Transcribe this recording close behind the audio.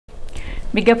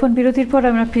বিজ্ঞাপন বিরতির পর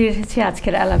আমরা ফিরে এসেছি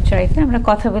আজকের আলাপচারিতাতে। আমরা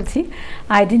কথা বলছি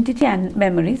আইডেন্টিটি অ্যান্ড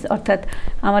মেমোরিজ, অর্থাৎ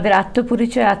আমাদের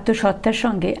আত্মপরিচয়, আত্মসত্তার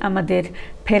সঙ্গে আমাদের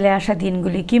ফেলে আসা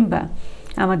দিনগুলি কিংবা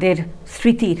আমাদের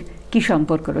স্মৃতির কি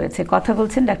সম্পর্ক রয়েছে। কথা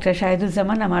বলছেন ডাক্তার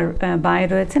শাহিদুজ্জামান আমার বাঁয়ে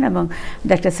রয়েছেন এবং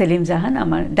ডাক্তার সেলিম জাহান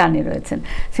আমার ডানে রয়েছেন।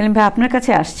 সেলিম ভাই, আপনার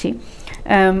কাছে আসছি।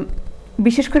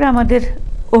 বিশেষ করে আমাদের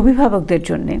অভিভাবকদের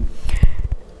জন্যে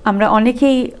আমরা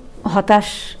অনেকেই হতাশ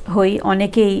হই,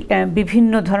 অনেকেই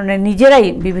বিভিন্ন ধরনের নিজেরাই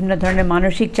বিভিন্ন ধরনের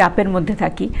মানসিক চাপের মধ্যে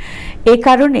থাকি, এ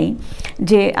কারণেই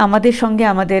যে আমাদের সঙ্গে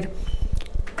আমাদের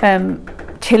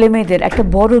ছেলেমেয়েদের একটা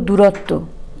বড় দূরত্ব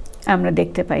আমরা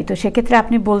দেখতে পাই। তো সেক্ষেত্রে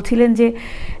আপনি বলছিলেন যে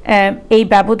এই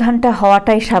ব্যবধানটা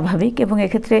হওয়াটাই স্বাভাবিক এবং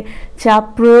এক্ষেত্রে চাপ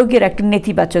প্রয়োগের একটা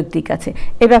নেতিবাচক দিক আছে।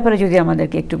 এ ব্যাপারে যদি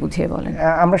আমাদেরকে একটু বুঝিয়ে বলেন।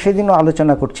 আমরা সেদিনও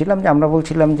আলোচনা করছিলাম যে আমরা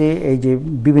বলছিলাম যে এই যে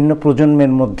বিভিন্ন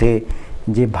প্রজন্মের মধ্যে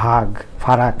যে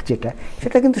ফারাক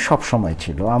সেটা কিন্তু সব সময়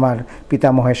ছিল। আমার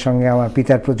পিতামহের সঙ্গে আমার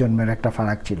পিতার প্রজন্মের একটা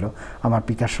ফারাক ছিল, আমার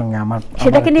পিতার সঙ্গে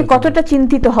সেটাকে নিয়ে কতটা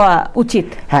চিন্তিত হওয়া উচিত?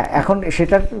 হ্যাঁ, এখন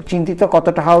সেটার চিন্তিত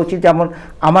কতটা হওয়া উচিত, যেমন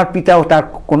আমার পিতাও তার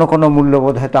কোনো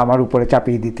মূল্যবোধ হয়তো আমার উপরে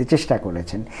চাপিয়ে দিতে চেষ্টা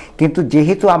করেছেন, কিন্তু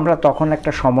যেহেতু আমরা তখন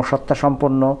একটা সমসত্তা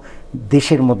সম্পন্ন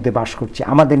দেশের মধ্যে বাস করছি,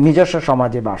 আমাদের নিজস্ব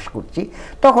সমাজে বাস করছি,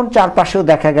 তখন চারপাশেও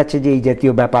দেখা গেছে যে এই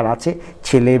জাতীয় ব্যাপার আছে,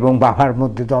 ছেলে এবং বাবার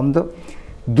মধ্যে দ্বন্দ্ব।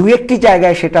 দু একটি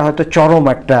জায়গায় সেটা হয়তো চরম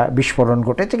একটা বিস্ফোরণ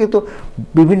ঘটেছে, কিন্তু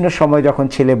বিভিন্ন সময় যখন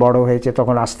ছেলে বড় হয়েছে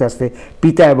তখন আস্তে আস্তে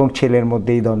পিতা এবং ছেলের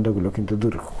মধ্যে এই দ্বন্দ্বগুলো কিন্তু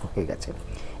দূর হয়ে গেছে।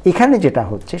 এখানে যেটা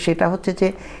হচ্ছে সেটা হচ্ছে যে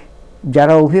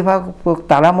যারা অভিভাবক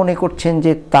তারা মনে করছেন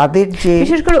যে তাদের যে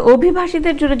বিশেষ করে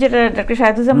অভিভাষীদের জন্য, যেটা ডক্টর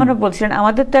শাহিদুজ্জামানও বলছিলেন,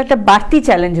 আমাদের তো একটা বাড়তি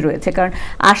চ্যালেঞ্জ রয়েছে, কারণ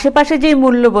আশেপাশে যে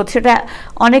মূল্যবোধ সেটা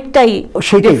অনেকটাই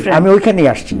সেটাই আমি ওইখানেই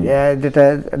আসছি, যেটা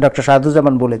ডক্টর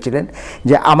শাহিদুজ্জামান বলেছিলেন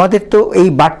যে আমাদের তো এই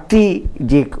বাড়তি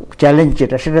যে চ্যালেঞ্জ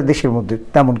সেটা দেশের মধ্যে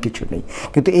তেমন কিছু নেই,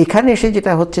 কিন্তু এখানে এসে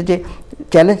যেটা হচ্ছে যে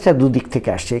চ্যালেঞ্জটা দুদিক থেকে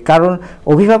আসছে। কারণ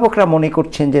অভিভাবকরা মনে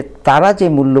করছেন যে তারা যে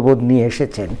মূল্যবোধ নিয়ে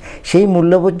এসেছেন সেই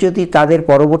মূল্যবোধ যদি তাদের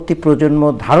পরবর্তী প্রজন্ম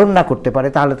ধারণ না করতে পারে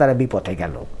তাহলে তারা বিপথে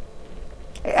গেল,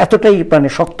 এতটাই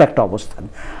শক্ত একটা অবস্থান।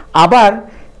 আবার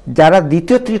যারা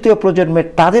দ্বিতীয় তৃতীয় প্রজন্মের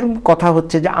তাদের কথা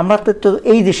হচ্ছে যে আমরা তো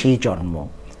এই দেশেই জন্ম,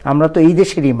 আমরা তো এই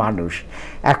দেশেরই মানুষ,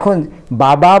 এখন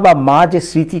বাবা বা মা যে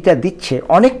স্মৃতিটা দিচ্ছে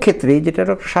অনেক ক্ষেত্রে, যেটা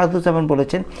ডক্টর শাহিদুজ্জামান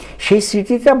বলেছেন, সেই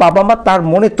স্মৃতিটা বাবা মা তার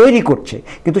মনে তৈরি করছে,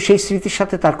 কিন্তু সেই স্মৃতির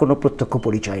সাথে তার কোনো প্রত্যক্ষ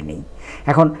পরিচয় নেই।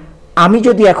 এখন আমি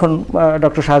যদি এখন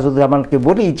ডক্টর শাহিদুজ্জামানকে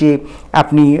বলি যে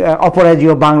আপনি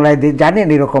অপরাজেয় বাংলায় জানেন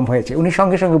এরকম হয়েছে, উনি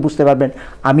সঙ্গে সঙ্গে বুঝতে পারবেন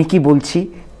আমি কি বলছি,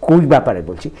 কোন ব্যাপারে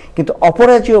বলছি। কিন্তু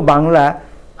অপরাজেয় বাংলা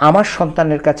আমার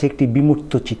সন্তানের কাছে একটি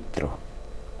বিমূর্ত চিত্র।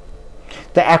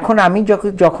 তো এখন আমি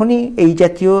যখনই এই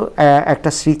জাতীয় একটা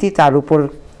স্মৃতি তার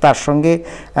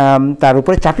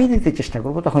উপরে চাপিয়ে দিতে চেষ্টা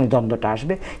করব, তখনই দ্বন্দ্বটা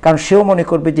আসবে। কারণ সেও মনে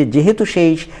করবে যে যেহেতু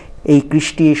এই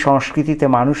কৃষ্টি সংস্কৃতিতে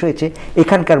মানুষ হয়েছে,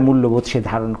 এখানকার মূল্যবোধ সে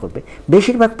ধারণ করবে।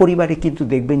 বেশিরভাগ পরিবারে কিন্তু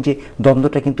দেখবেন যে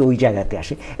দ্বন্দ্বটা কিন্তু ওই জায়গাতে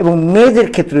আসে, এবং মেয়েদের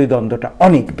ক্ষেত্রে ওই দ্বন্দ্বটা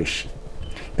অনেক বেশি।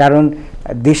 কারণ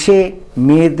দেশে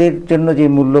মেয়েদের জন্য যে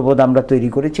মূল্যবোধ আমরা তৈরি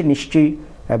করেছি, নিশ্চয়ই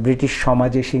ব্রিটিশ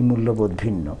সমাজে সেই মূল্যবোধ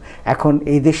ভিন্ন। এখন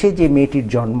এই দেশে যে মেয়েটির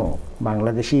জন্ম,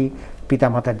 বাংলাদেশি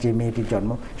পিতামাতার যে মেয়েটির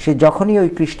জন্ম, সে যখনই ওই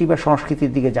কৃষ্টি বা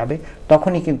সংস্কৃতির দিকে যাবে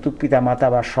তখনই কিন্তু পিতামাতা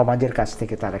বা সমাজের কাছ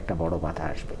থেকে তার একটা বড় বাধা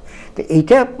আসবে। তো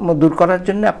এইটা দূর করার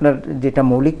জন্য আপনার যেটা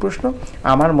মৌলিক প্রশ্ন,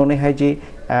 আমার মনে হয় যে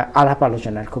আলাপ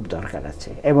আলোচনার খুব দরকার আছে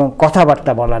এবং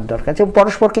কথাবার্তা বলার দরকার আছে এবং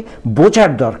পরস্পরকে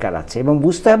বোঝার দরকার আছে, এবং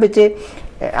বুঝতে হবে যে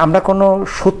আমরা কোনো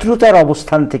শত্রুতার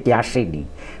অবস্থান থেকে আসেনি,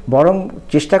 বরং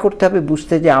চেষ্টা করতে হবে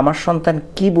বুঝতে যে আমার সন্তান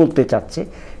কি বলতে চাচ্ছে,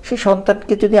 সেই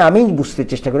সন্তানকে যদি আমি বুঝতে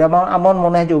চেষ্টা করি, আমার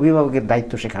মনে হয় যে অভিভাবকের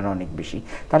দায়িত্ব সেখানে অনেক বেশি।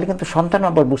 তাহলে কিন্তু সন্তান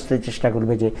আবার বুঝতে চেষ্টা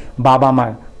করবে যে বাবা মা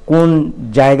কোন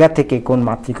জায়গা থেকে, কোন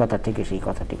মাতৃকতা থেকে সেই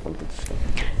কথাটি বলতে চেষ্টা করবে।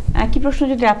 একই প্রশ্ন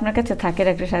যদি আপনার কাছে থাকে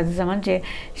ডক্টর শাহিদুজ্জামান, যে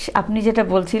আপনি যেটা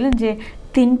বলছিলেন যে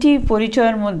তিনটি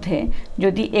পরিচয়ের মধ্যে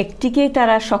যদি একটিকেই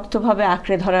তারা শক্তভাবে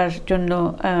আঁকড়ে ধরার জন্য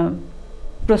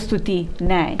প্রস্তুতি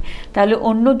নেয়, তাহলে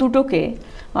অন্য দুটোকে,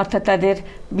 অর্থাৎ তাদের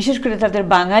বিশেষ করে তাদের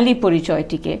বাঙালি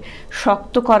পরিচয়টিকে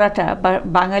শক্ত করাটা বা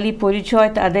বাঙালি পরিচয়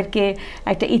তাদেরকে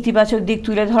একটা ইতিবাচক দিক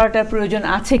তুলে ধরাটার প্রয়োজন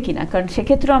আছে কিনা। কারণ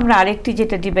সেক্ষেত্রেও আমরা আরেকটি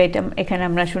যেটা ডিবেট এখানে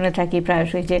আমরা শুনে থাকি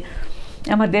প্রায়শই, যে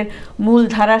আমাদের মূল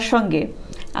ধারার সঙ্গে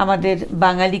আমাদের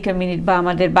বাঙালি কমিউনিটি বা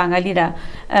আমাদের বাঙালিরা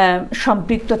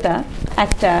সম্পৃক্ততা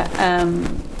একটা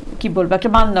কি বলবো,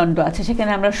 একটা মানদণ্ড আছে,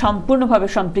 সেখানে আমরা সম্পূর্ণভাবে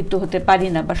সম্পৃক্ত হতে পারি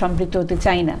না বা সম্পৃক্ত হতে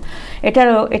চাই না,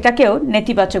 এটাকেও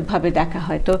নেতিবাচকভাবে দেখা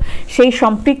হয়। তো সেই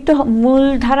মূল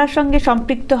ধারার সঙ্গে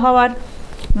সম্পৃক্ত হওয়ার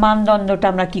মানদণ্ডটা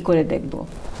আমরা কি করে দেখব?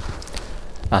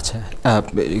 আচ্ছা,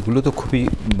 এগুলো তো খুবই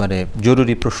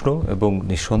জরুরি প্রশ্ন এবং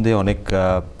নিঃসন্দেহে অনেক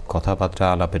কথাবার্তা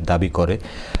আলাপের দাবি করে।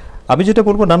 আমি যেটা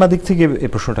বলবো, নানা দিক থেকে এই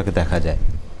প্রশ্নটাকে দেখা যায়।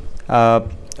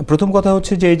 প্রথম কথা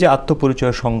হচ্ছে যে এই যে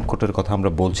আত্মপরিচয় সংকটের কথা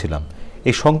আমরা বলছিলাম,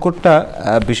 এই সংকটটা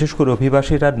বিশেষ করে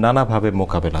অভিবাসীরা নানাভাবে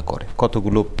মোকাবেলা করে,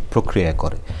 কতগুলো প্রক্রিয়া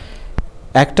করে।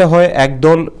 একটা হয়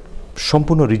একদল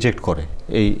সম্পূর্ণ রিজেক্ট করে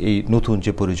এই নতুন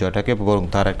যে পরিচয়টাকে, বরং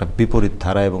তার একটা বিপরীত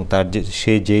ধারা এবং তার যে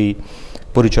সে যেই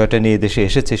পরিচয়টা নিয়ে দেশে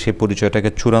এসেছে সেই পরিচয়টাকে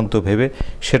চূড়ান্ত ভেবে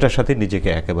সেটার সাথে নিজেকে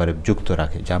একেবারে যুক্ত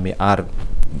রাখে, যে আমি আর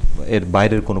এর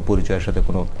বাইরের কোনো পরিচয়ের সাথে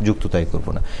কোনো যুক্ততাই করব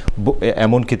না।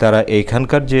 এমনকি তারা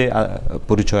এইখানকার যে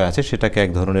পরিচয় আছে সেটাকে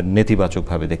এক ধরনের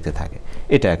নেতিবাচকভাবে দেখতে থাকে।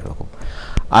 এটা একরকম।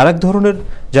 আর এক ধরনের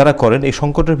যারা করেন এই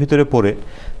সংকটের ভিতরে পড়ে,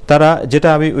 তারা যেটা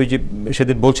আমি ওই যে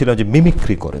সেদিন বলছিলাম যে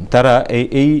মিমিক্রি করেন, তারা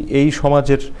এই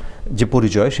সমাজের যে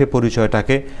পরিচয় সে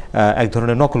পরিচয়টাকে এক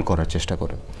ধরনের নকল করার চেষ্টা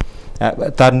করেন,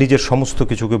 তার নিজের সমস্ত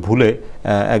কিছুকে ভুলে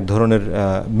এক ধরনের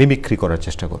মিমিক্রি করার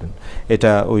চেষ্টা করেন।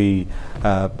 এটা ওই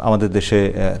আমাদের দেশে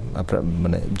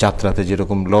মানে যাত্রাতে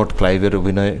যেরকম লর্ড ক্লাইভের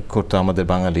অভিনয় করতো আমাদের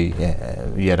বাঙালি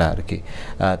ইয়েরা আর কি,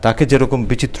 তাকে যেরকম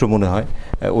বিচিত্র মনে হয়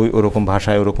ওরকম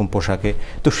ভাষায় ওরকম পোশাকে,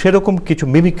 তো সেরকম কিছু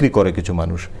মিমিক্রি করে কিছু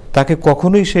মানুষ। তাকে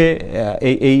কখনোই সে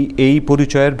এই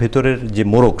পরিচয়ের ভেতরের যে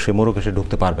মোড়ক, সে মোড়কে সে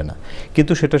ঢুকতে পারবে না,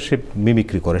 কিন্তু সেটা সে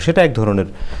মিমিক্রি করে। সেটা এক ধরনের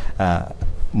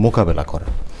মোকাবেলা করা।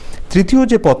 তৃতীয়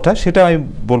যে পথটা, সেটা আমি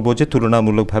বলবো যে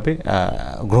তুলনামূলকভাবে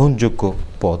গ্রহণযোগ্য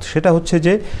পথ, সেটা হচ্ছে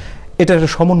যে এটা একটা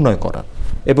সমন্বয় করা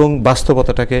এবং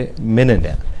বাস্তবতাটাকে মেনে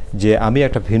নেয়া, যে আমি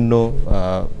একটা ভিন্ন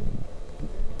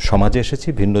সমাজে এসেছি,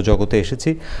 ভিন্ন জগতে এসেছি,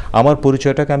 আমার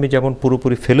পরিচয়টাকে আমি যেমন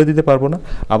পুরোপুরি ফেলে দিতে পারবো না,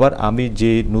 আবার আমি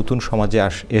যে নতুন সমাজে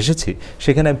এসেছি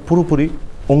সেখানে আমি পুরোপুরি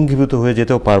অঙ্গীভূত হয়ে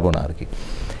যেতেও পারবো না আর কি।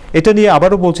 এটা নিয়ে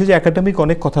আবারও বলছি যে একাডেমিক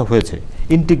অনেক কথা হয়েছে,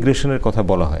 ইন্টিগ্রেশনের কথা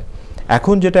বলা হয়।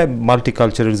 এখন যেটা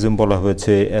মাল্টিকালচারালিজম বলা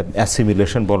হয়েছে,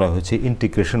 অ্যাসিমিলেশন বলা হয়েছে,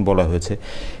 ইন্টিগ্রেশন বলা হয়েছে,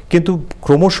 কিন্তু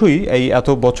ক্রমশই এই এত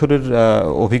বছরের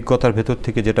অভিজ্ঞতার ভেতর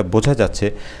থেকে যেটা বোঝা যাচ্ছে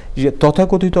যে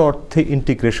তথাকথিত অর্থে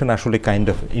ইন্টিগ্রেশন আসলে কাইন্ড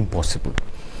অফ ইম্পসিবল।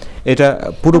 এটা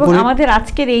পুরোপুরি আমাদের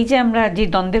আজকের এই যে আমরা যে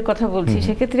দ্বন্দ্বের কথা বলছি,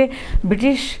 সেক্ষেত্রে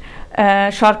ব্রিটিশ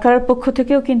সরকারের পক্ষ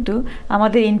থেকেও কিন্তু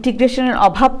আমাদের ইন্টিগ্রেশনের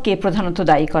অভাবকে প্রধানত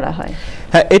দায়ী করা হয়।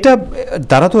 হ্যাঁ, এটা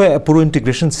তারা তো পুরো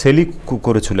ইন্টিগ্রেশন সেলই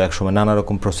করেছিল একসময়, নানা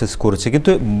রকম প্রসেস করেছে,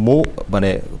 কিন্তু মানে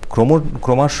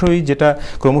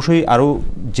ক্রমশই আরও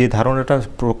যে ধারণাটা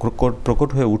প্রকট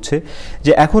হয়ে উঠছে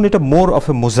যে এখন এটা more of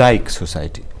A mosaic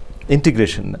society,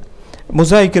 integration না,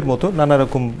 মোজাইকের মতো নানা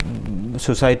রকম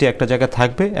সোসাইটি একটা জায়গায়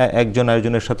থাকবে, একজন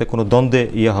আরেকজনের সাথে কোনো দ্বন্দ্বে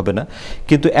হবে না,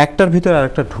 কিন্তু একটার ভিতরে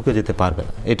আরেকটা ঢুকে যেতে পারবে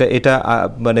না। এটা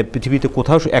মানে পৃথিবীতে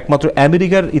কোথাও, একমাত্র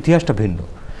আমেরিকার ইতিহাসটা ভিন্ন।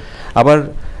 আবার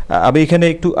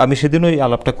আমি সেদিন ওই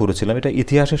আলাপটা করেছিলাম, এটা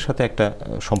ইতিহাসের সাথে একটা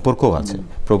সম্পর্কও আছে।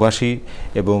 প্রবাসী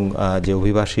এবং যে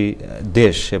অভিবাসী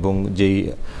দেশ এবং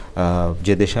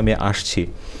যে দেশে আমি আসছি,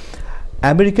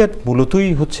 আমেরিকার মূলতই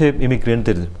হচ্ছে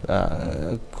ইমিগ্রেন্টদের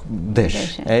দেশ।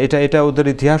 এটা ওদের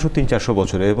ইতিহাসও 300-400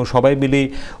 বছরের, এবং সবাই মিলেই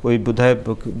ওই বোধহয়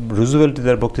রুজভেল্ট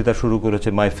তার বক্তৃতা শুরু করেছে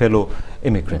মাই ফেলো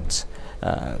ইমিগ্রেন্টস,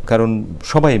 কারণ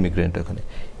সবাই ইমিগ্রেন্ট ওখানে।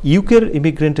 ইউকের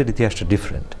ইমিগ্রেন্টের ইতিহাসটা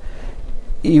ডিফারেন্ট।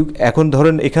 এখন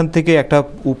ধরেন এখান থেকে একটা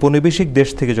উপনিবেশিক দেশ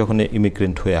থেকে যখন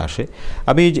ইমিগ্রেন্ট হয়ে আসে,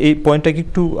 আমি এই পয়েন্টটাকে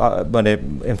একটু মানে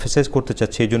এমফাসাইজ করতে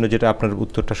চাচ্ছি, এই জন্য যেটা আপনার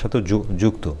উত্তরটার সাথে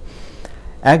যুক্ত।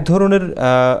 এক ধরনের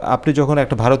আপনি যখন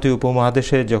একটা ভারতীয়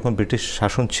উপমহাদেশে যখন ব্রিটিশ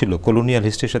শাসন ছিল, কলোনিয়াল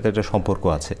হিস্ট্রির সাথে একটা সম্পর্ক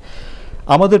আছে,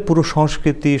 আমাদের পুরো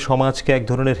সংস্কৃতি সমাজকে এক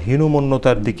ধরনের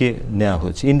হীনমন্যতার দিকে নেওয়া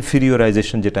হয়েছে,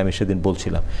 ইনফিরিয়রাইজেশন, যেটা আমি সেদিন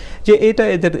বলছিলাম, যে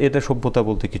এটা সভ্যতা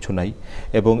বলতে কিছু নাই।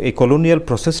 এবং এই কলোনিয়াল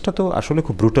প্রসেসটা তো আসলে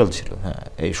খুব ব্রুটাল ছিল। হ্যাঁ,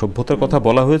 এই সভ্যতার কথা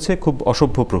বলা হয়েছে খুব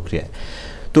অসভ্য প্রক্রিয়ায়।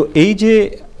 তো এই যে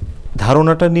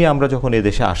ধারণাটা নিয়ে আমরা যখন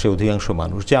এদেশে আসে অধিকাংশ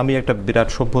মানুষ, যে আমি একটা বিরাট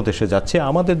সভ্য দেশে যাচ্ছি,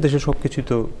 আমাদের দেশে সব কিছুই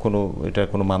তো এটা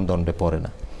কোনো মানদণ্ডে পড়ে না,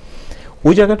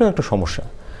 ওই জায়গাটাও একটা সমস্যা।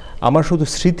 আমার শুধু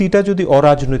স্মৃতিটা যদি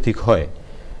অরাজনৈতিক হয়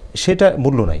সেটা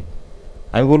মূল্য নাই।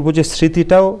 আমি বলবো যে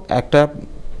স্মৃতিটাও একটা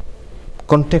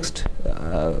কনটেক্সট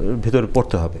ভিতরে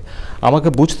পড়তে হবে। আমাকে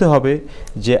বুঝতে হবে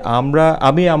যে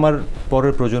আমি আমার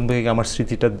পরের প্রজন্মকে আমার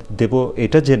স্মৃতিটা দেব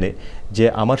এটা জেনে যে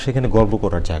আমার সেখানে গর্ব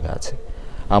করার জায়গা আছে,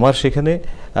 আমার সেখানে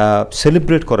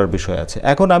সেলিব্রেট করার বিষয় আছে।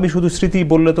 এখন আমি শুধু স্মৃতি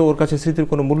বললে তো ওর কাছে স্মৃতির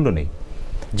কোনো মূল্য নেই,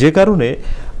 যে কারণে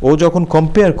ও যখন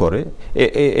কম্পেয়ার করে,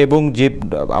 এবং যে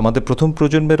আমাদের প্রথম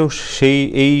প্রজন্মেরও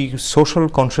এই সোশ্যাল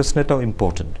কনসিয়াসনেসটাও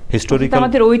ইম্পর্টেন্ট, হিস্টোরিক্যাল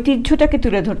আমাদের ঐতিহ্যটাকে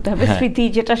তুলে ধরতে হবে, স্মৃতি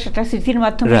যেটা সেটা স্মৃতির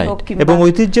মাধ্যমে হোক, এবং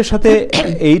ঐতিহ্যের সাথে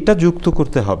এইটা যুক্ত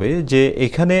করতে হবে যে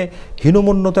এখানে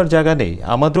হীনমন্যতার জায়গা নেই।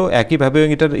 আমাদেরও একইভাবে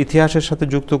এটার ইতিহাসের সাথে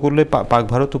যুক্ত করলে পাক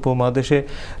ভারত উপমহাদেশে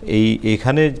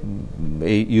এখানে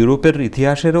এই ইউরোপের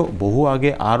ইতিহাসেরও বহু আগে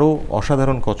আরও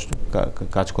অসাধারণ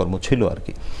কাজকর্ম ছিল আর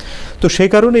কি। তো সেই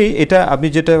কারণেই এটা আপনি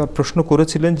যেটা প্রশ্ন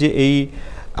করেছিলেন যে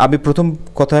আমি প্রথম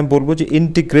কথা আমি বলবো যে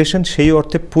ইন্টিগ্রেশন সেই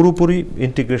অর্থে পুরোপুরি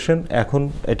ইন্টিগ্রেশন এখন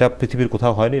এটা পৃথিবীর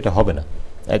কোথাও হয়নি, এটা হবে না।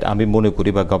 আমি মনে করি,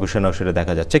 বা গবেষণাও সেটা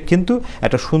দেখা যাচ্ছে। কিন্তু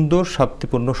একটা সুন্দর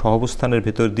শান্তিপূর্ণ সহাবস্থানের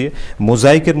ভেতর দিয়ে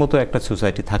মোজাইকের মতো একটা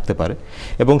সোসাইটি থাকতে পারে,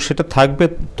 এবং সেটা থাকবে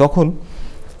তখন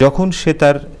যখন সে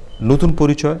তার নতুন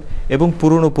পরিচয় এবং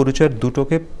পুরনো পরিচয়ের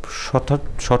দুটোকে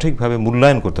সঠিকভাবে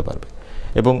মূল্যায়ন করতে পারবে।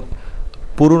 এবং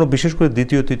পুরনো, বিশেষ করে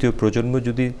দ্বিতীয় তৃতীয় প্রজন্ম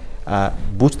যদি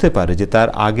বুঝতে পারে যে তার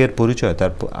আগের পরিচয়,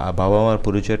 তার বাবা মার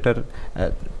পরিচয়টার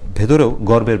ভেতরেও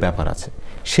গর্বের ব্যাপার আছে,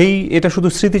 এটা শুধু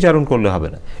স্মৃতিচারণ করলে হবে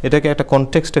না, এটাকে একটা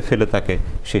কনটেক্সটে ফেলে তাকে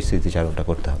সেই স্মৃতিচারণটা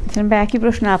করতে হবে। একই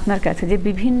প্রশ্ন আপনার কাছে, যে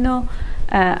বিভিন্ন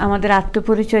আমাদের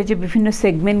আত্মপরিচয় যে বিভিন্ন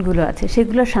সেগমেন্টগুলো আছে,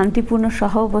 সেগুলো শান্তিপূর্ণ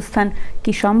সহ অবস্থান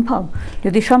কি সম্ভব?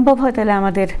 যদি সম্ভব হয় তাহলে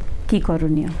আমাদের কি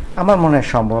করণীয়? আমার মনে হয়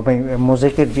সম্ভব।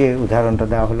 মোজাইকের যে উদাহরণটা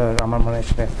দেওয়া হলো, আমার মনে হয়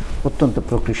সেটা অত্যন্ত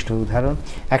প্রকৃষ্ট উদাহরণ।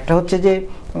 একটা হচ্ছে যে,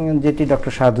 যেটি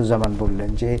ডক্টর শাহাদুজ্জামান বললেন,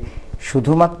 যে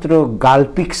শুধুমাত্র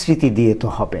গাল্পিক স্মৃতি দিয়ে তো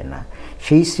হবে না,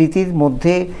 সেই স্মৃতির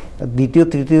মধ্যে দ্বিতীয়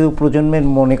তৃতীয় প্রজন্মের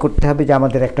মনে করতে হবে যে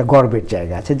আমাদের একটা গর্বের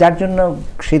জায়গা আছে, যার জন্য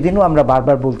সেদিনও আমরা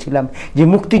বারবার বলছিলাম যে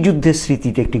মুক্তিযুদ্ধের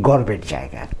স্মৃতিটা একটি গর্বের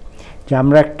জায়গা, যে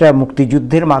আমরা একটা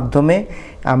মুক্তিযুদ্ধের মাধ্যমে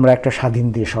আমরা একটা স্বাধীন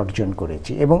দেশ অর্জন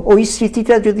করেছি, এবং ওই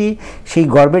স্মৃতিটা যদি সেই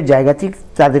গর্বের জায়গাটি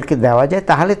তাদেরকে দেওয়া যায়,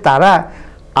 তাহলে তারা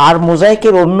আর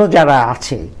মোজাইকের অন্য যারা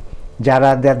আছে, যারা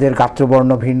যাদের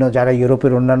গাত্রবর্ণ ভিন্ন, যারা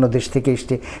ইউরোপের অন্যান্য দেশ থেকে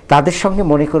এসছে, তাদের সঙ্গে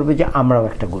মনে করবে যে আমরাও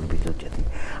একটা গর্বিত জাতি।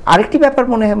 আরেকটি ব্যাপার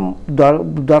মনে হয়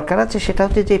দরকার আছে, সেটা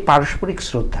হচ্ছে যে পারস্পরিক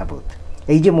শ্রদ্ধাবোধ।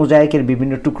 এই যে মোজাইকের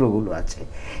বিভিন্ন টুকরোগুলো আছে,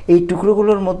 এই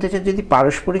টুকরোগুলোর মধ্যে যদি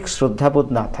পারস্পরিক শ্রদ্ধাবোধ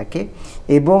না থাকে,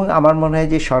 এবং আমার মনে হয়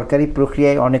যে সরকারি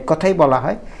প্রক্রিয়ায় অনেক কথাই বলা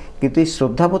হয়, কিন্তু এই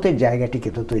শ্রদ্ধাবোধের জায়গাটিকে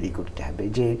তো তৈরি করতে হবে,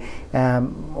 যে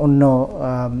অন্য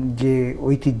যে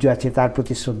ঐতিহ্য আছে তার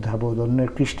প্রতি শ্রদ্ধাবোধ,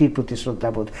 অন্যের কৃষ্টির প্রতি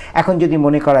শ্রদ্ধাবোধ। এখন যদি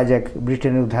মনে করা যাক,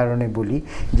 ব্রিটেনের উদাহরণে বলি,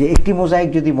 যে একটি মোজাইক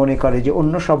যদি মনে করে যে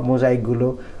অন্য সব মোজাইকগুলো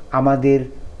আমাদের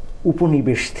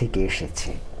উপনিবেশ থেকে এসেছে,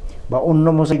 বা অন্য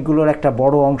মোজাইকগুলোর একটা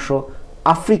বড় অংশ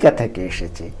আফ্রিকা থেকে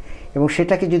এসেছে, এবং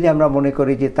সেটাকে যদি আমরা মনে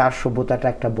করি যে তার সভ্যতাটা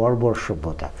একটা বর্বর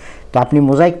সভ্যতা, তো আপনি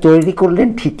মোজাইক তৈরি করলেন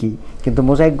ঠিকই, কিন্তু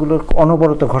মোজাইকগুলোর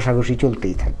অনবরত ঘষাঘষি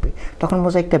চলতেই থাকবে, তখন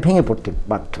মোজাইকটা ভেঙে পড়তে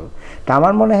বাধ্য। তা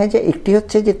আমার মনে হয় যে একটি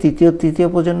হচ্ছে যে তৃতীয়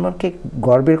প্রজন্মকে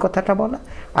গর্বের কথাটা বলা,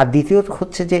 আর দ্বিতীয়ত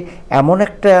হচ্ছে যে এমন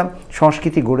একটা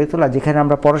সংস্কৃতি গড়ে তোলা যেখানে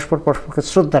আমরা পরস্পরকে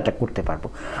শ্রদ্ধাটা করতে পারবো।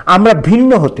 আমরা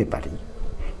ভিন্ন হতে পারি,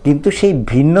 কিন্তু সেই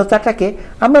ভিন্নতাটাকে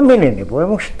আমরা মেনে নেব,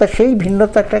 এবং সেই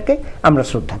ভিন্নতাটাকে আমরা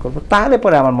শ্রদ্ধা করব, তাহলে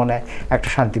পরে আমার মনে হয় একটা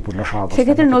শান্তিপূর্ণ সহাবস্থান।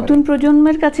 সেক্ষেত্রে নতুন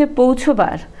প্রজন্মের কাছে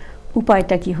পৌঁছবার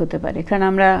উপায়টা কি হতে পারে? কারণ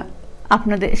আমরা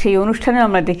আপনাদের সেই অনুষ্ঠানে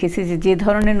আমরা দেখেছি যে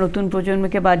ধরনের নতুন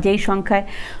প্রজন্মকে, বা যেই সংখ্যায়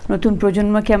নতুন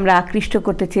প্রজন্মকে আমরা আকৃষ্ট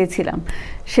করতে চেয়েছিলাম,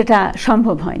 সেটা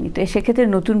সম্ভব হয়নি। তো সেক্ষেত্রে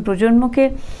নতুন প্রজন্মকে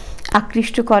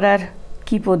আকৃষ্ট করার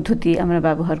কি পদ্ধতি আমরা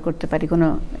ব্যবহার করতে পারি? কোনো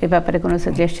এ ব্যাপারে কোনো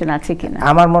সাজেশন আছে কিনা?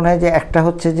 আমার মনে হয় যে একটা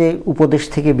হচ্ছে যে উপদেশ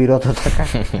থেকে বিরত থাকা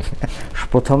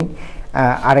প্রথম,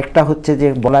 আরেকটা হচ্ছে যে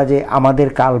বলা যে আমাদের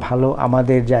কাল ভালো,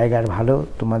 আমাদের জায়গার ভালো,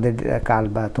 তোমাদের কাল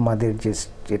বা তোমাদের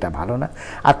যেটা ভালো না।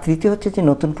 আর তৃতীয় হচ্ছে যে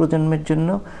নতুন প্রজন্মের জন্য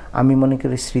আমি মনে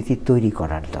করি স্মৃতি তৈরি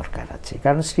করার দরকার আছে,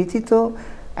 কারণ স্মৃতি তো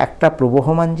একটা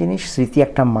প্রবহমান জিনিস, স্মৃতি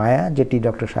একটা মায়া, যেটি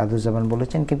ডক্টর শাহাদুজ্জামান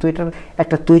বলেছেন, কিন্তু এটার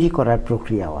একটা তৈরি করার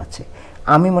প্রক্রিয়াও আছে।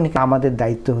 আমি মনে করি আমাদের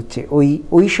দায়িত্ব হচ্ছে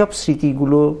ওই সব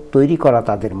স্মৃতিগুলো তৈরি করা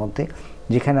তাদের মধ্যে,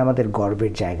 যেখানে আমাদের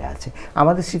গর্বের জায়গা আছে।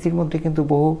 আমাদের স্মৃতির মধ্যে কিন্তু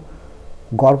বহু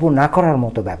গর্ব না করার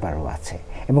মতো ব্যাপারও আছে,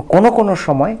 এবং কোনো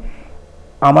সময়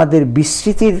আমাদের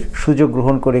বিস্মৃতির সুযোগ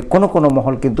গ্রহণ করে কোনো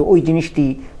মহল কিন্তু ওই জিনিসটি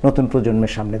নতুন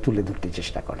প্রজন্মের সামনে তুলে ধরতে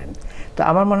চেষ্টা করেন। তো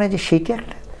আমার মনে হয় যে সেইটা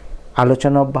একটা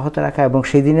আলোচনা অব্যাহত রাখা, এবং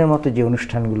সেই দিনের মতো যে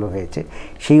অনুষ্ঠানগুলো হয়েছে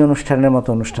সেই অনুষ্ঠানের মতো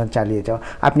অনুষ্ঠান চালিয়ে যাওয়া।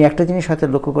 আপনি একটা জিনিস হয়তো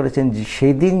লক্ষ্য করেছেন যে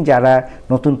সেই দিন যারা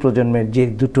নতুন প্রজন্মের যে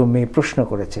দুটো মেয়ে প্রশ্ন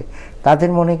করেছে,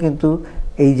 তাদের মনে কিন্তু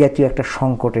এই জাতীয় একটা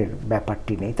সংকটের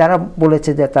ব্যাপারটি নেই। তারা বলেছে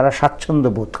যে তারা স্বাচ্ছন্দ্য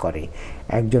বোধ করে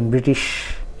একজন ব্রিটিশ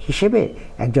হিসেবে,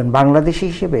 একজন বাংলাদেশি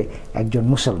হিসেবে, একজন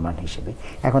মুসলমান হিসেবে।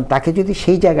 এখন তাকে যদি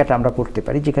সেই জায়গাটা আমরা করতে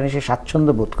পারি যেখানে সে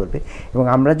স্বাচ্ছন্দ্য বোধ করবে, এবং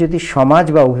আমরা যদি সমাজ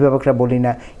বা অভিভাবকরা বলি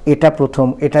না এটা প্রথম,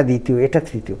 এটা দ্বিতীয়, এটা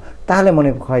তৃতীয়, তাহলে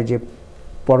মনে হয় যে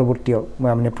পরবর্তী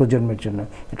মানে প্রজন্মের জন্য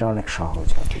এটা অনেক সহজ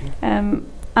হবে।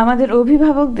 আমাদের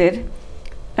অভিভাবকদের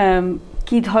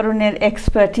কি ধরনের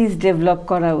এক্সপার্টিস ডেভেলপ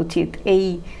করা উচিত এই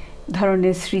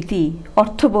ধরনের স্মৃতি,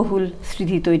 অর্থবহুল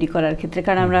স্মৃতি তৈরি করার ক্ষেত্রে?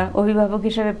 কারণ আমরা অভিভাবক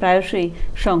হিসেবে প্রায়শই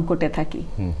সংকটে থাকি।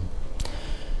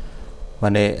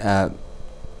 মানে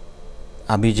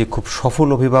আমি যে খুব সফল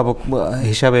অভিভাবক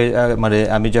হিসাবে, মানে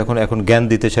আমি যখন এখন জ্ঞান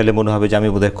দিতে চাইলে মনে হবে যে আমি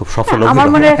বোধহয় খুব সফল অভিভাবক। আমার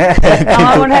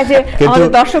মনে হয় যে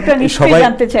আমাদের দর্শকরা নিশ্চয়ই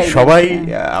জানতে চাইবে। সবাই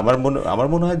আমার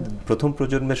মনে হয় প্রথম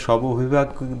প্রজন্মের সব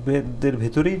অভিভাবকদের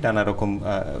ভেতরেই নানা রকম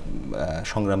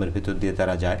সংগ্রামের ভেতর দিয়ে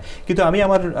তারা যায়। কিন্তু আমি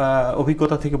আমার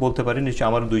অভিজ্ঞতা থেকে বলতে পারি, নিশ্চয়ই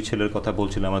আমার দুই ছেলের কথা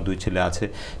বলছিলাম, আমার দুই ছেলে আছে,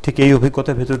 ঠিক এই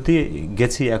অভিজ্ঞতার ভেতর দিয়ে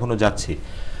গেছি, এখনো যাচ্ছি।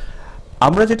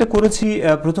 আমরা যেটা করেছি,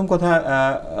 প্রথম কথা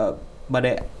মানে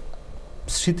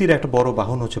স্মৃতির একটা বড়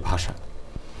বাহন হচ্ছে ভাষা।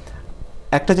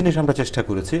 একটা জিনিস আমরা চেষ্টা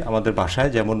করেছি আমাদের ভাষায়,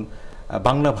 যেমন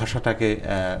বাংলা ভাষাটাকে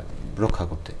রক্ষা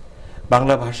করতে।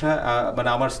 বাংলা ভাষা মানে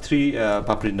আমার স্ত্রী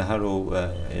পাপড়ি নাহার, ও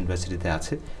ইউনিভার্সিটিতে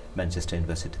আছে, ম্যানচেস্টার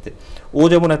ইউনিভার্সিটিতে। ও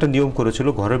যেমন একটা নিয়ম করেছিল,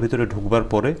 ঘরের ভিতরে ঢুকবার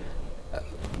পরে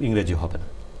ইংরেজি হবে না,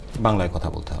 বাংলায় কথা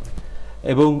বলতে হবে,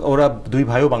 এবং ওরা দুই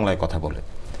ভাইও বাংলায় কথা বলে।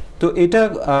 তো এটা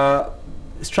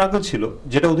স্ট্রাগল ছিল,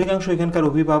 যেটা অধিকাংশ এখানকার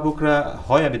অভিভাবকরা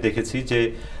হয় আমি দেখেছি, যে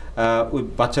ওই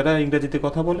বাচ্চারা ইংরেজিতে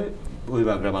কথা বলে,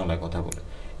 অভিভাবকরা বাংলায় কথা বলে,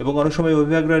 এবং অনেক সময়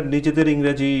অভিভাবকরা নিজেদের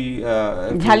ইংরেজি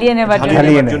ঝালিয়ে নেবার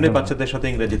জন্য বাচ্চাদের সাথে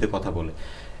ইংরেজিতে কথা বলে।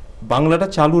 বাংলাটা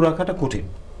চালু রাখাটা কঠিন।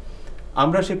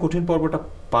 আমরা সেই কঠিন পর্বটা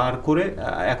পার করে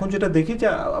এখন যেটা দেখি, যে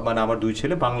মানে আমার দুই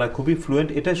ছেলে বাংলায় খুবই ফ্লুয়েন্ট।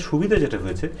 এটা সুবিধা যেটা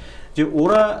হয়েছে, যে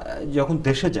ওরা যখন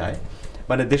দেশে যায়,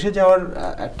 মানে দেশে যাওয়ার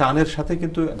টানের সাথে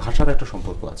কিন্তু ভাষার একটা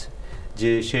সম্পর্ক আছে,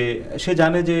 যে সে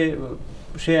জানে যে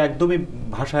সে একদমই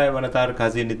ভাষায়, মানে তার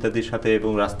কাজিন ইত্যাদির সাথে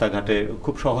এবং রাস্তাঘাটে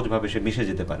খুব সহজভাবে সে মিশে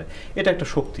যেতে পারে। এটা একটা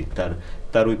শক্তি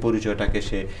তার ওই পরিচয়টাকে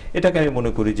এটাকে আমি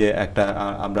মনে করি যে একটা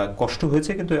আমরা কষ্ট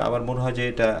হয়েছে, কিন্তু আমার মনে হয় যে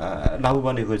এটা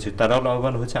লাভবানই হয়েছে, তারাও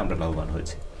লাভবান হয়েছে, আমরা লাভবান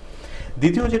হয়েছি।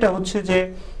 দ্বিতীয় যেটা হচ্ছে যে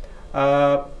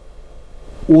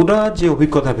ওরা যে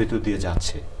অভিজ্ঞতার ভেতর দিয়ে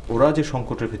যাচ্ছে, ওরা যে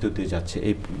সংকটের ভেতর দিয়ে যাচ্ছে,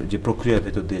 এই যে প্রক্রিয়ার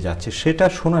ভেতর দিয়ে যাচ্ছে, সেটা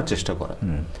শোনার চেষ্টা করা।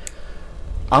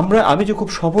 আমি যে খুব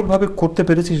সফলভাবে করতে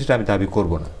পেরেছি সেটা আমি দাবি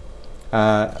করব না।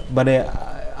 মানে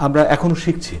আমরা এখনো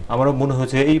শিখছি। আমারও মনে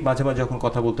হচ্ছে এই মাঝে মাঝে যখন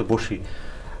কথা বলতে বসি,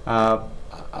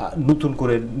 নতুন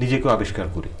করে নিজেকেও আবিষ্কার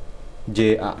করি, যে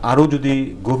আরও যদি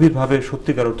গভীরভাবে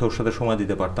সত্যিকার অর্থে ওর সাথে সময়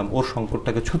দিতে পারতাম, ওর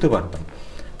সংকটটাকে ছুঁতে পারতাম,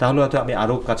 তাহলে হয়তো আমি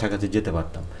আরও কাছাকাছি যেতে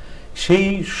পারতাম। সেই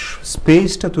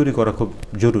স্পেসটা তৈরি করা খুব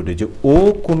জরুরি, যে ও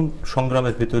কোন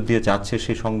সংগ্রামের ভেতর দিয়ে যাচ্ছে,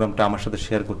 সেই সংগ্রামটা আমার সাথে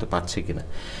শেয়ার করতে পারছে কিনা।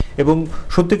 এবং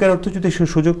সত্যিকার অর্থে যদি সেই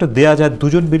সুযোগটা দেওয়া যায়,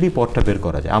 দুজন মিলেই পথটা বের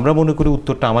করা যায়। আমরা মনে করি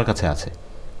উত্তরটা আমার কাছে আছে,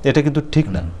 এটা কিন্তু ঠিক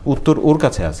না, উত্তর ওর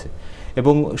কাছে আছে,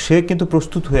 এবং সে কিন্তু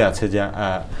প্রস্তুত হয়ে আছে যে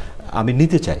আমি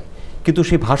নিতে চাই, কিন্তু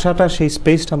সেই ভাষাটা, সেই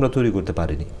স্পেসটা আমরা তৈরি করতে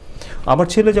পারিনি। আমার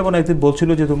ছেলে যেমন একদিন বলছিল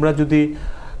যে তোমরা যদি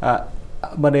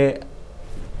মানে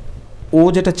ও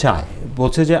যেটা চায়,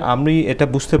 বলছে যে আমি এটা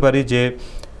বুঝতে পারি যে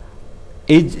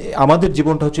এই আমাদের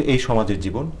জীবনটা হচ্ছে এই সমাজের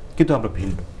জীবন, কিন্তু আমরা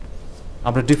ভিন্ন,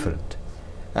 আমরা ডিফারেন্ট।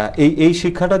 এই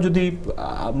শিক্ষাটা যদি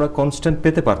আমরা কনস্ট্যান্ট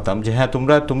পেতে পারতাম, যে হ্যাঁ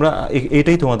তোমরা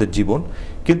এটাই তোমাদের জীবন,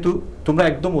 কিন্তু তোমরা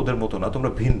একদম ওদের মতো না,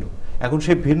 তোমরা ভিন্ন। এখন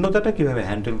সেই ভিন্নতাটা কিভাবে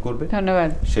হ্যান্ডেল করবে, ধন্যবাদ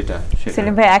সেটা।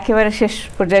 সেলিম ভাই, একেবারে শেষ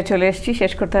পর্যায়ে চলে এসেছি,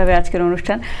 শেষ করতে হবে আজকের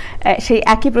অনুষ্ঠান। সেই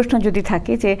একই প্রশ্ন যদি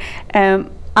থাকে, যে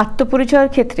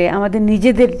আত্মপরিচয়ের ক্ষেত্রে আমাদের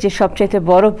নিজেদের যে সবচাইতে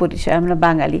বড় পরিচয়, আমরা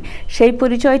বাঙালি, সেই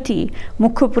পরিচয়টি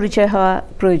মুখ্য পরিচয় হওয়া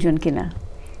প্রয়োজন কিনা?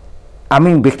 আমি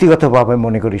ব্যক্তিগতভাবে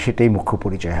মনে করি সেটাই মুখ্য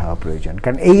পরিচয় হওয়া প্রয়োজন,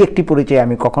 কারণ এই একটি পরিচয়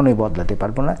আমি কখনোই বদলাতে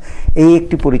পারবো না। এই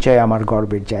একটি পরিচয় আমার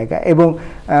গর্বের জায়গা। এবং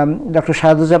ডক্টর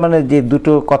শাহাদুজ্জামানের যে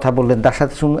দুটো কথা বললেন, তার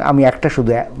সাথে আমি একটা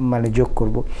শুধু মানে যোগ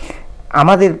করব।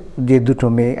 আমাদের যে দুটো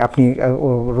মেয়ে, আপনি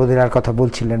রোদেলার কথা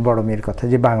বলছিলেন, বড় মেয়ের কথা,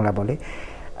 যে বাংলা বলে,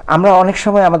 আমরা অনেক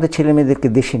সময় আমাদের ছেলে মেয়েদেরকে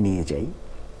দেশে নিয়ে যাই,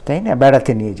 তাই না,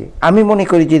 বেড়াতে নিয়ে যাই। আমি মনে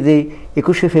করি যে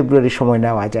 21শে ফেব্রুয়ারির সময়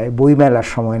নেওয়া যায়, বইমেলার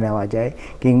সময় নেওয়া যায়,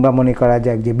 কিংবা মনে করা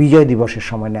যাক যে বিজয় দিবসের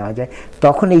সময় নেওয়া যায়,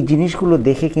 তখন এই জিনিসগুলো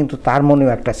দেখে কিন্তু তার মনেও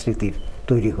একটা স্মৃতির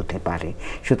তৈরি হতে পারে।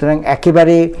 সুতরাং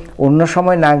একেবারে অন্য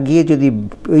সময় না গিয়ে যদি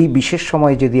ওই বিশেষ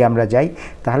সময়ে যদি আমরা যাই,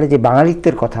 তাহলে যে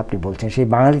বাঙালিত্বের কথা আপনি বলছেন, সেই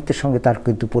বাঙালিত্বের সঙ্গে তার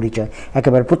কিন্তু পরিচয়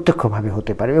একেবারে প্রত্যক্ষভাবে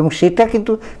হতে পারে, এবং সেটা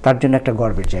কিন্তু তার জন্য একটা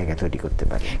গর্বের জায়গা তৈরি করতে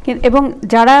পারে। এবং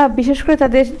যারা বিশেষ করে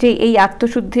তাদের যে এই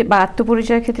আত্মশুদ্ধি বা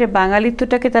আত্মপরিচয়ের ক্ষেত্রে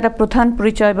বাঙালিত্বটাকে তারা প্রধান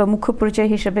পরিচয় বা মুখ্য পরিচয়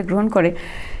হিসেবে গ্রহণ করে,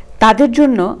 তাদের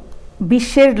জন্য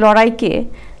বিশ্বের লড়াইকে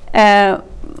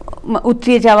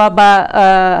উতরিয়ে যাওয়া বা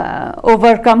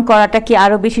ওভারকাম করাটা কি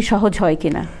আরো বেশি সহজ হয়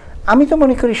কিনা? আমি তো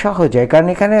মনে করি সহজ হয়, কারণ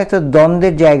এখানে হয়তো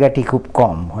দ্বন্দ্বের জায়গাটি খুব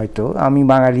কম। হয়তো আমি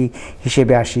বাঙালি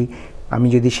হিসেবে আসি, আমি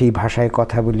যদি সেই ভাষায়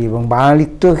কথা বলি এবং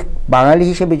বাঙালি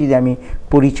হিসেবে যদি আমি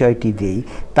পরিচয়টি দেই,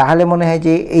 তাহলে মনে হয়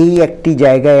যে এই একটি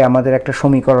জায়গায় আমাদের একটা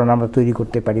সমীকরণ আমরা তৈরি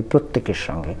করতে পারি প্রত্যেকের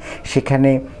সঙ্গে।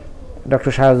 সেখানে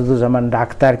ডক্টর শাহাদুজ্জামান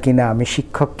ডাক্তার কিনা, আমি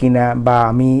শিক্ষক কিনা, বা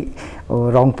আমি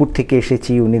রংপুর থেকে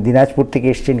এসেছি, উনি দিনাজপুর থেকে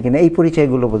এসেছেন কিনা, এই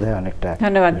পরিচয়গুলো বোধহয় অনেকটা।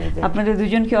 ধন্যবাদ আপনাদের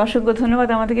দুজনকে, অসংখ্য ধন্যবাদ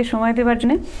আমাদেরকে সময় দেওয়ার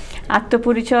জন্য।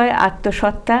 আত্মপরিচয়,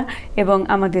 আত্মসত্তা এবং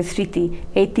আমাদের স্মৃতি,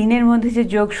 এই তিনের মধ্যে যে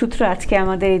যোগসূত্র আজকে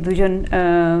আমাদের এই দুজন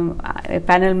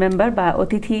প্যানেল মেম্বার বা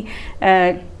অতিথি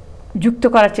যুক্ত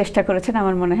করার চেষ্টা করেছেন,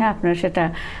 আমার মনে হয় আপনারা সেটা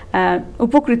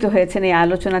উপকৃত হয়েছেন এই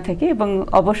আলোচনা থেকে। এবং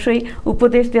অবশ্যই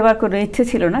উপদেশ দেওয়ার কোনো ইচ্ছে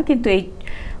ছিল না, কিন্তু এই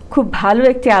খুব ভালো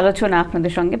একটি আলোচনা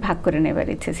আপনাদের সঙ্গে ভাগ করে নেবার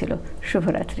ইচ্ছে ছিল।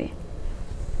 শুভরাত্রি।